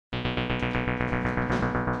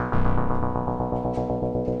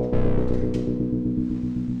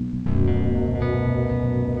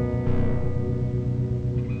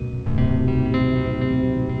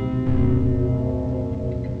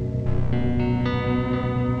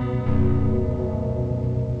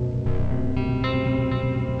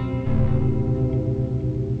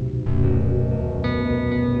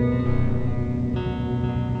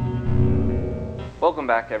Welcome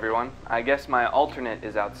back, everyone. I guess my alternate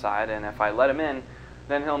is outside, and if I let him in,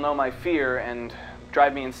 then he'll know my fear and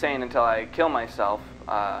drive me insane until I kill myself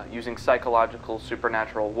using psychological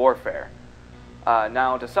supernatural warfare.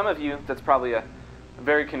 Now, to some of you, that's probably a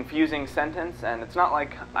very confusing sentence, and it's not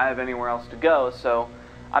like I have anywhere else to go, so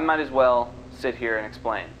I might as well sit here and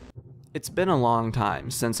explain. It's been a long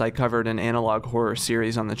time since I covered an analog horror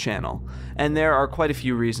series on the channel, and there are quite a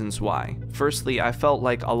few reasons why. Firstly, I felt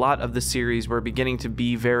like a lot of the series were beginning to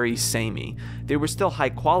be very samey. They were still high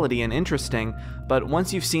quality and interesting, but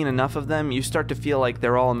once you've seen enough of them, you start to feel like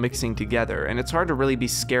they're all mixing together, and it's hard to really be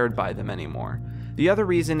scared by them anymore. The other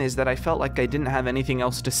reason is that I felt like I didn't have anything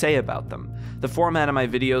else to say about them. The format of my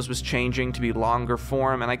videos was changing to be longer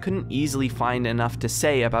form, and I couldn't easily find enough to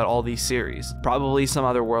say about all these series. Probably some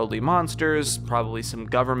otherworldly monsters, probably some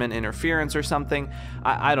government interference or something.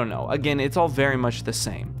 I don't know. Again, it's all very much the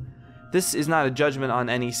same. This is not a judgment on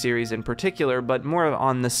any series in particular, but more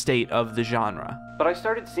on the state of the genre. But I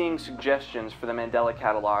started seeing suggestions for the Mandela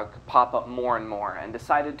Catalogue pop up more and more, and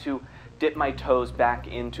decided to dip my toes back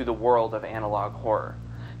into the world of analog horror.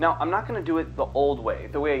 Now, I'm not going to do it the old way,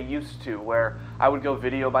 the way I used to, where I would go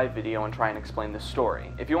video by video and try and explain the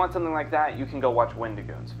story. If you want something like that, you can go watch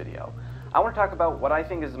Wendigoon's video. I want to talk about what I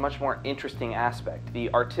think is a much more interesting aspect,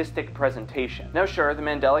 the artistic presentation. Now sure, the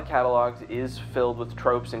Mandela Catalogue is filled with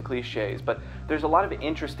tropes and cliches, but there's a lot of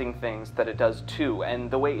interesting things that it does too,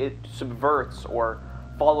 and the way it subverts or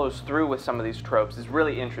follows through with some of these tropes is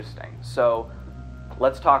really interesting. So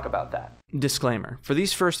let's talk about that. Disclaimer. For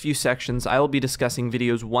these first few sections, I will be discussing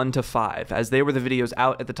videos 1 to 5, as they were the videos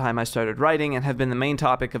out at the time I started writing and have been the main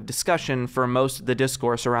topic of discussion for most of the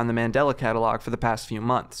discourse around the Mandela Catalogue for the past few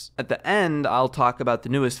months. At the end, I'll talk about the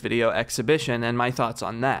newest video, Exhibition, and my thoughts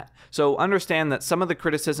on that. So understand that some of the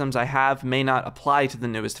criticisms I have may not apply to the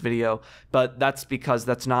newest video, but that's because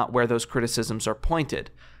that's not where those criticisms are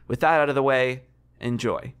pointed. With that out of the way,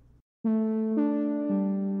 enjoy.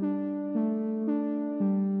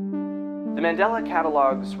 The Mandela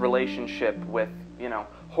Catalogue's relationship with,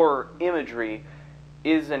 horror imagery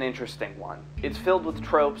is an interesting one. It's filled with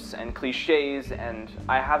tropes and cliches, and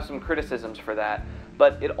I have some criticisms for that,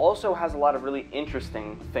 but it also has a lot of really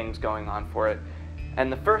interesting things going on for it.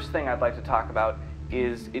 And the first thing I'd like to talk about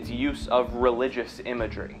is its use of religious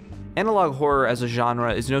imagery. Analog horror as a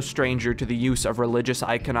genre is no stranger to the use of religious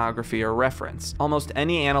iconography or reference. Almost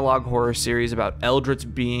any analog horror series about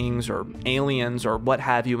eldritch beings or aliens or what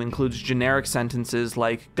have you includes generic sentences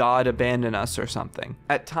like "God abandon us" or something.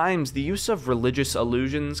 At times, the use of religious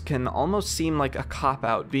allusions can almost seem like a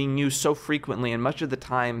cop-out, being used so frequently, and much of the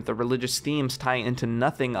time the religious themes tie into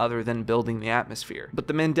nothing other than building the atmosphere. But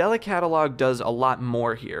the Mandela Catalogue does a lot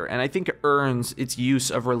more here, and I think it earns its use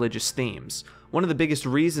of religious themes. One of the biggest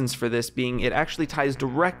reasons for this being it actually ties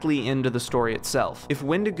directly into the story itself. If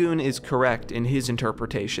Wendigoon is correct in his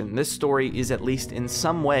interpretation, this story is at least in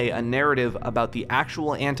some way a narrative about the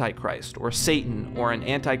actual Antichrist, or Satan, or an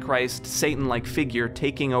Antichrist, Satan-like figure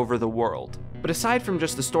taking over the world. But aside from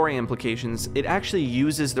just the story implications, it actually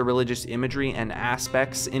uses the religious imagery and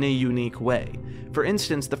aspects in a unique way. For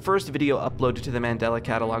instance, the first video uploaded to the Mandela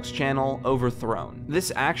Catalogue's channel, Overthrown.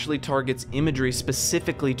 This actually targets imagery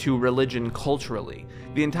specifically to religion culturally.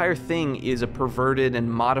 The entire thing is a perverted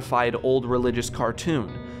and modified old religious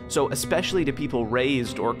cartoon. So especially to people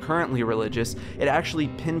raised or currently religious, it actually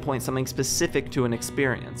pinpoints something specific to an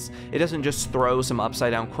experience. It doesn't just throw some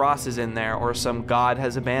upside down crosses in there or some "God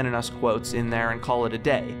has abandoned us" quotes in there and call it a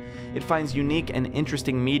day. It finds unique and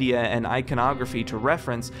interesting media and iconography to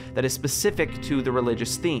reference that is specific to the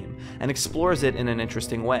religious theme, and explores it in an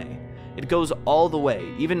interesting way. It goes all the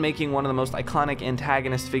way, even making one of the most iconic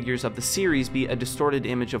antagonist figures of the series be a distorted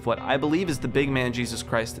image of what I believe is the big man Jesus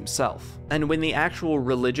Christ himself. And when the actual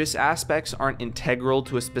religious aspects aren't integral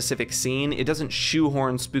to a specific scene, it doesn't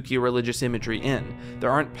shoehorn spooky religious imagery in.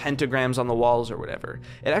 There aren't pentagrams on the walls or whatever.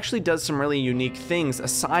 It actually does some really unique things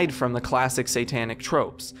aside from the classic satanic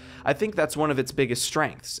tropes. I think that's one of its biggest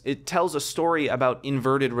strengths. It tells a story about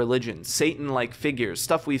inverted religion, Satan-like figures,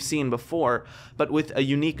 stuff we've seen before, but with a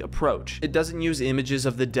unique approach. It doesn't use images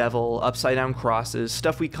of the devil, upside-down crosses,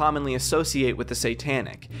 stuff we commonly associate with the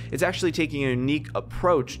satanic. It's actually taking a unique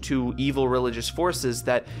approach to evil religious forces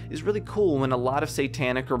that is really cool when a lot of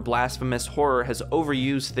satanic or blasphemous horror has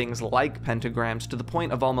overused things like pentagrams to the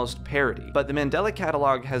point of almost parody. But the Mandela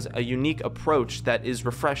Catalogue has a unique approach that is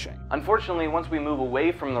refreshing. Unfortunately, once we move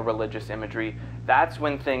away from the religious imagery, that's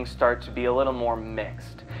when things start to be a little more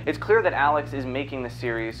mixed. It's clear that Alex is making the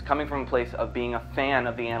series coming from a place of being a fan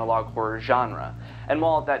of the analog horror genre, and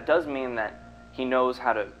while that does mean that he knows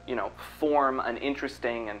how to, form an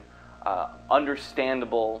interesting and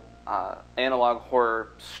understandable analog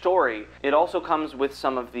horror story, it also comes with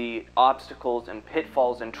some of the obstacles and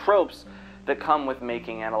pitfalls and tropes that come with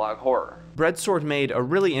making analog horror. Breadsword made a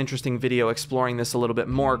really interesting video exploring this a little bit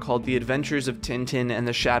more called The Adventures of Tintin and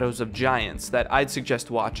the Shadows of Giants that I'd suggest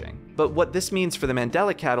watching. But what this means for the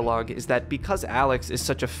Mandela Catalogue is that because Alex is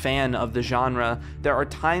such a fan of the genre, there are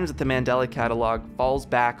times that the Mandela Catalogue falls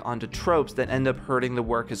back onto tropes that end up hurting the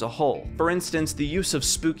work as a whole. For instance, the use of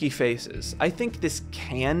spooky faces. I think this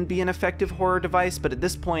can be an effective horror device, but at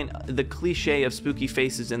this point, the cliche of spooky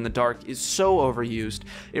faces in the dark is so overused,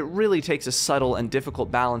 it really takes a subtle and difficult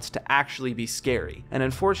balance to actually be scary. And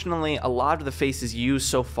unfortunately, a lot of the faces used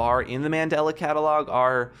so far in the Mandela Catalogue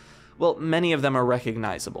are, well, many of them are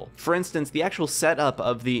recognizable. For instance, the actual setup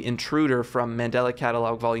of the intruder from Mandela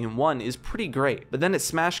Catalogue Volume 1 is pretty great, but then it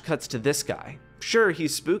smash cuts to this guy. Sure,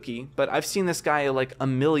 he's spooky, but I've seen this guy like a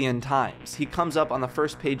million times. He comes up on the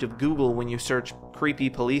first page of Google when you search creepy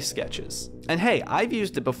police sketches. And hey, I've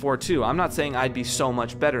used it before too. I'm not saying I'd be so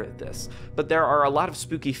much better at this, but there are a lot of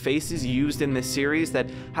spooky faces used in this series that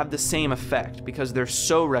have the same effect because they're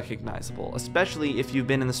so recognizable, especially if you've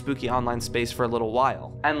been in the spooky online space for a little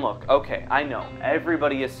while. And look, okay, I know,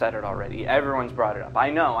 everybody has said it already, everyone's brought it up, I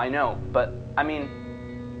know, but I mean,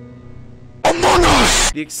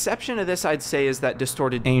 the exception to this, I'd say, is that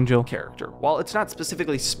distorted angel character. While it's not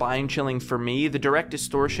specifically spine-chilling for me, the direct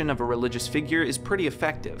distortion of a religious figure is pretty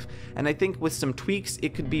effective, and I think with some tweaks,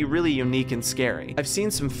 it could be really unique and scary. I've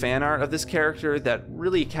seen some fan art of this character that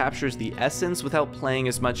really captures the essence without playing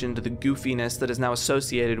as much into the goofiness that is now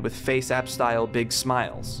associated with face-app-style big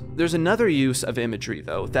smiles. There's another use of imagery,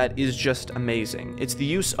 though, that is just amazing. It's the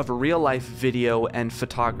use of real-life video and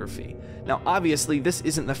photography. Now, obviously, this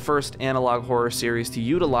isn't the first analog horror series to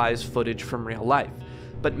utilize footage from real life,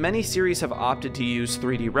 but many series have opted to use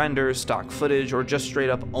 3D renders, stock footage, or just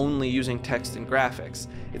straight up only using text and graphics.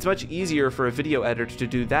 It's much easier for a video editor to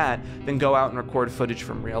do that than go out and record footage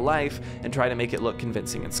from real life and try to make it look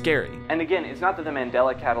convincing and scary. And again, it's not that the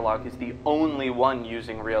Mandela Catalogue is the only one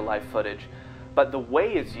using real life footage, but the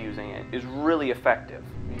way it's using it is really effective.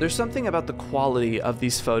 There's something about the quality of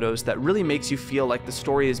these photos that really makes you feel like the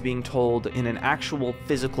story is being told in an actual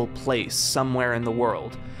physical place somewhere in the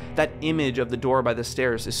world. That image of the door by the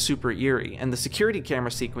stairs is super eerie, and the security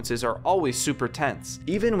camera sequences are always super tense.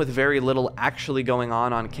 Even with very little actually going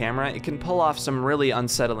on camera, it can pull off some really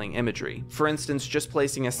unsettling imagery. For instance, just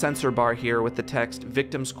placing a censor bar here with the text,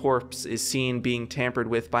 "Victim's corpse is seen being tampered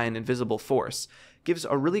with by an invisible force," gives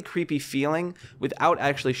a really creepy feeling without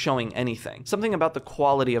actually showing anything. Something about the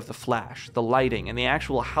quality of the flash, the lighting, and the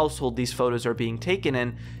actual household these photos are being taken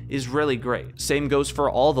in is really great. Same goes for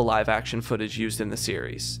all the live action footage used in the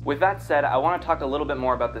series. With that said, I want to talk a little bit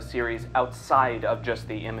more about the series outside of just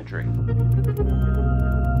the imagery.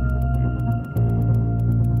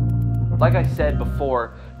 Like I said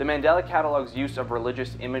before, the Mandela Catalogue's use of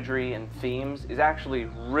religious imagery and themes is actually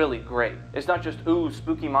really great. It's not just, ooh,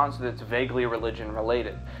 spooky monster that's vaguely religion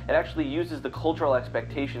related. It actually uses the cultural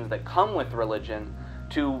expectations that come with religion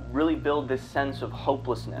to really build this sense of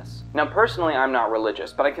hopelessness. Now, personally, I'm not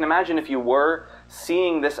religious, but I can imagine if you were,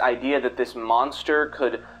 seeing this idea that this monster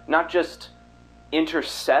could not just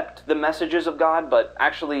intercept the messages of God, but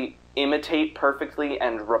actually imitate perfectly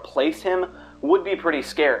and replace him would be pretty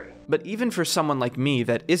scary. But even for someone like me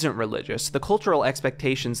that isn't religious, the cultural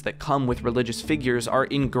expectations that come with religious figures are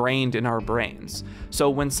ingrained in our brains. So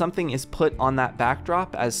when something is put on that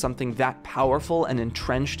backdrop as something that powerful and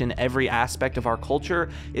entrenched in every aspect of our culture,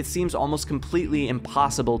 it seems almost completely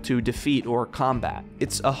impossible to defeat or combat.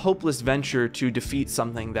 It's a hopeless venture to defeat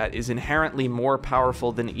something that is inherently more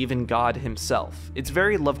powerful than even God himself. It's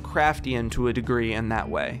very Lovecraftian to a degree in that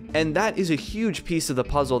way. And that is a huge piece of the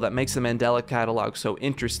puzzle that makes the Mandela Catalogue so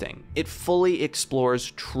interesting. It fully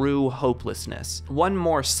explores true hopelessness. One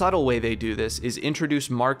more subtle way they do this is introduce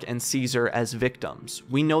Mark and Caesar as victims.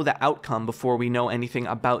 We know the outcome before we know anything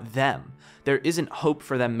about them. There isn't hope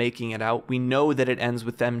for them making it out. We know that it ends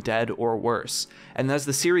with them dead or worse. And as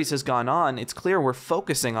the series has gone on, it's clear we're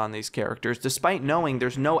focusing on these characters despite knowing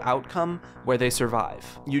there's no outcome where they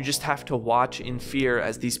survive. You just have to watch in fear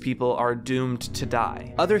as these people are doomed to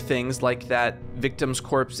die. Other things like that victim's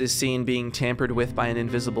corpse is seen being tampered with by an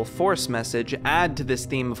invisible force message add to this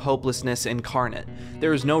theme of hopelessness incarnate.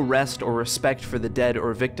 There is no rest or respect for the dead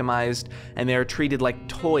or victimized, and they are treated like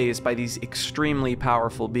toys by these extremely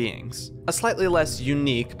powerful beings. A slightly less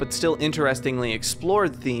unique, but still interestingly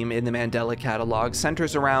explored theme in the Mandela Catalogue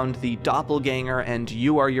centers around the doppelganger and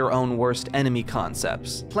you are your own worst enemy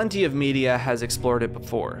concepts. Plenty of media has explored it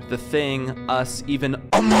before. The Thing, Us, even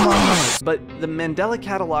Among Us. But the Mandela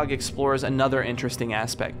Catalogue explores another interesting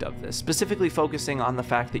aspect of this, specifically focusing on the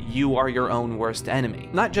fact that you are your own worst enemy.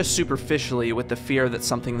 Not just superficially with the fear that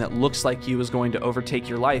something that looks like you is going to overtake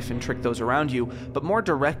your life and trick those around you, but more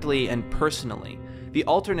directly and personally. The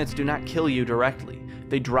alternates do not kill you directly.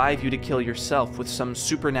 They drive you to kill yourself with some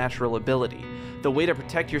supernatural ability. The way to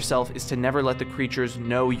protect yourself is to never let the creatures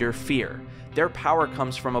know your fear. Their power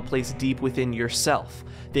comes from a place deep within yourself.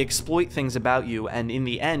 They exploit things about you, and in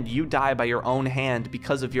the end, you die by your own hand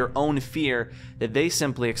because of your own fear that they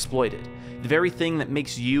simply exploited. The very thing that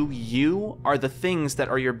makes you, you, are the things that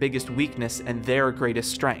are your biggest weakness and their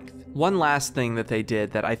greatest strength. One last thing that they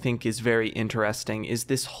did that I think is very interesting is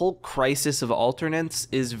this whole crisis of alternates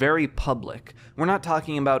is very public. We're not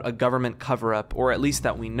talking about a government cover-up, or at least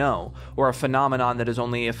that we know, or a phenomenon that is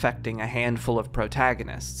only affecting a handful of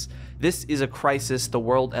protagonists. This is a crisis the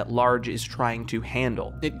world at large is trying to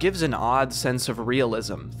handle. It gives an odd sense of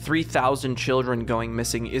realism. 3,000 children going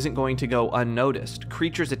missing isn't going to go unnoticed.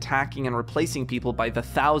 Creatures attacking and replacing people by the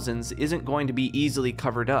thousands isn't going to be easily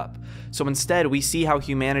covered up. So instead, we see how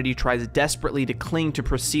humanity tries desperately to cling to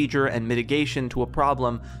procedure and mitigation to a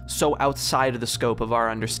problem so outside of the scope of our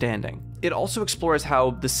understanding. It also explores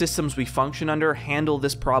how the systems we function under handle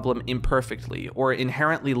this problem imperfectly, or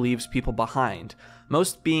inherently leaves people behind.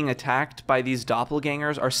 Most being attacked by these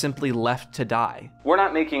doppelgangers are simply left to die. We're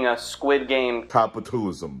not making a Squid Game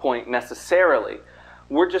capitalism point necessarily.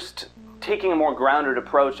 We're just taking a more grounded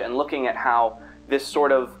approach and looking at how this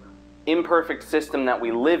sort of imperfect system that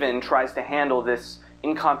we live in tries to handle this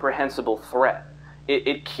incomprehensible threat.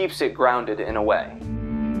 It keeps it grounded in a way.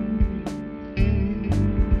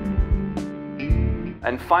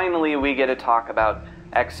 And finally, we get to talk about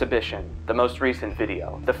Exhibition, the most recent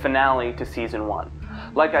video, the finale to Season 1.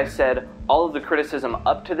 Like I said, all of the criticism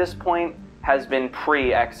up to this point has been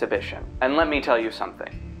pre-Exhibition. And let me tell you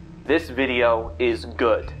something. This video is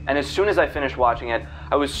good. And as soon as I finished watching it,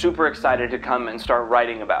 I was super excited to come and start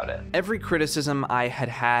writing about it. Every criticism I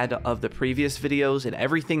had of the previous videos and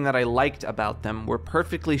everything that I liked about them were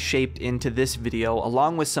perfectly shaped into this video,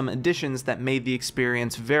 along with some additions that made the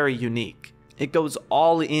experience very unique. It goes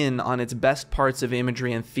all in on its best parts of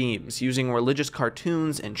imagery and themes, using religious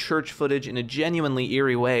cartoons and church footage in a genuinely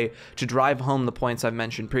eerie way to drive home the points I've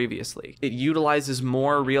mentioned previously. It utilizes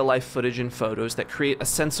more real-life footage and photos that create a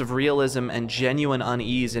sense of realism and genuine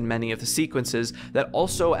unease in many of the sequences that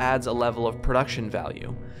also adds a level of production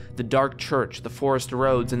value. The dark church, the forest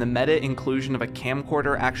roads, and the meta-inclusion of a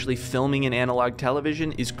camcorder actually filming in analog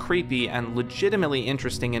television is creepy and legitimately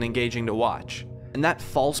interesting and engaging to watch. And that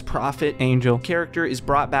false prophet angel character is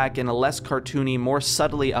brought back in a less cartoony, more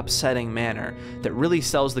subtly upsetting manner that really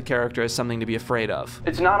sells the character as something to be afraid of.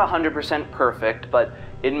 It's not 100% perfect, but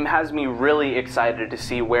it has me really excited to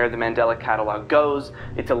see where the Mandela Catalogue goes.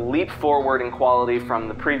 It's a leap forward in quality from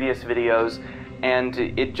the previous videos, and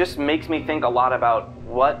it just makes me think a lot about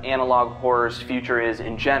what analog horror's future is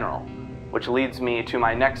in general, which leads me to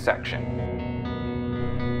my next section.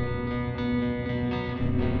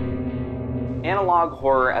 Analog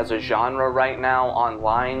horror as a genre right now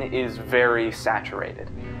online is very saturated,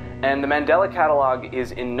 and the Mandela Catalogue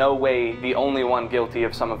is in no way the only one guilty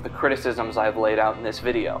of some of the criticisms I've laid out in this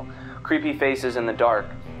video. Creepy faces in the dark,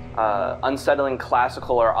 unsettling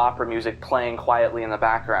classical or opera music playing quietly in the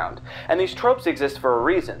background. And these tropes exist for a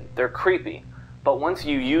reason. They're creepy, but once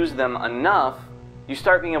you use them enough, you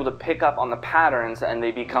start being able to pick up on the patterns and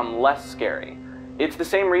they become less scary. It's the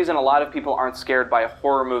same reason a lot of people aren't scared by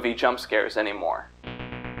horror movie jump scares anymore.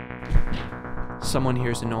 Someone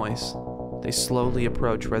hears a noise. They slowly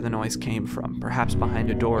approach where the noise came from, perhaps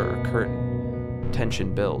behind a door or a curtain.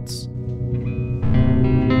 Tension builds.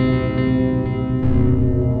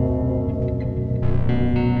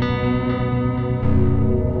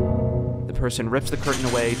 The person rips the curtain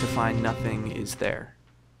away to find nothing is there.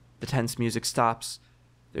 The tense music stops.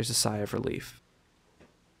 There's a sigh of relief.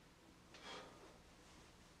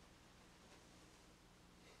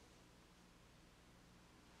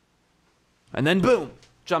 And then boom,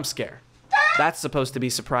 jump scare. That's supposed to be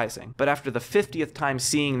surprising, but after the 50th time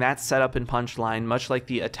seeing that setup and punchline, much like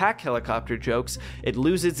the attack helicopter jokes, it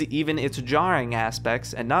loses even its jarring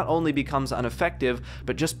aspects and not only becomes ineffective,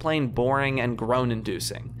 but just plain boring and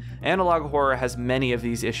groan-inducing. Analog horror has many of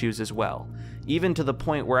these issues as well, even to the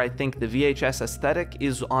point where I think the VHS aesthetic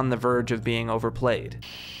is on the verge of being overplayed.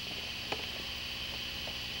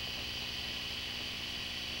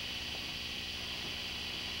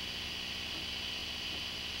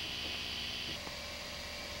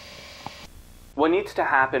 What needs to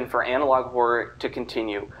happen for analog horror to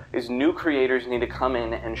continue is new creators need to come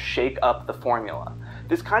in and shake up the formula.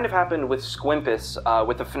 This kind of happened with Squimpus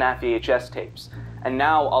with the FNAF VHS tapes, and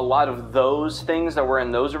now a lot of those things that were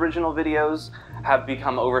in those original videos have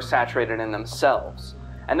become oversaturated in themselves.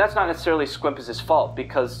 And that's not necessarily Squimpus' fault,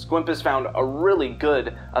 because Squimpus found a really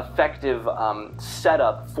good, effective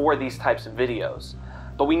setup for these types of videos.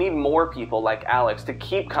 But we need more people like Alex to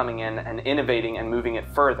keep coming in and innovating and moving it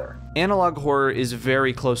further. Analog horror is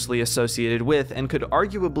very closely associated with, and could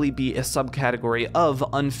arguably be a subcategory of,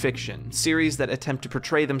 unfiction, series that attempt to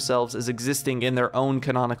portray themselves as existing in their own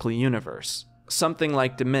canonical universe. Something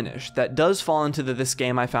like Diminish, that does fall into the This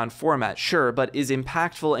Game I Found format, sure, but is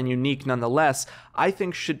impactful and unique nonetheless, I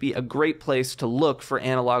think should be a great place to look for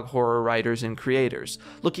analog horror writers and creators.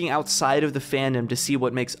 Looking outside of the fandom to see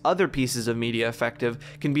what makes other pieces of media effective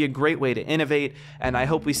can be a great way to innovate, and I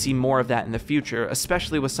hope we see more of that in the future,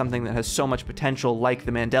 especially with something that has so much potential like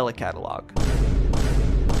the Mandela Catalogue.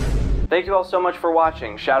 Thank you all so much for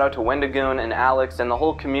watching. Shout out to Wendigoon and Alex and the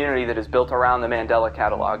whole community that is built around the Mandela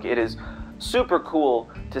Catalogue. It is super cool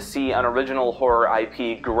to see an original horror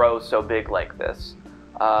IP grow so big like this.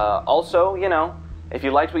 Also, you know, if you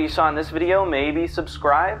liked what you saw in this video, maybe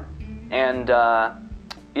subscribe, and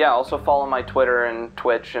yeah, also follow my Twitter and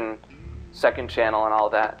Twitch and second channel and all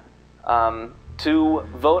that. To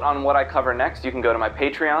vote on what I cover next, you can go to my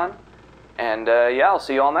Patreon, and yeah, I'll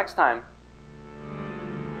see you all next time.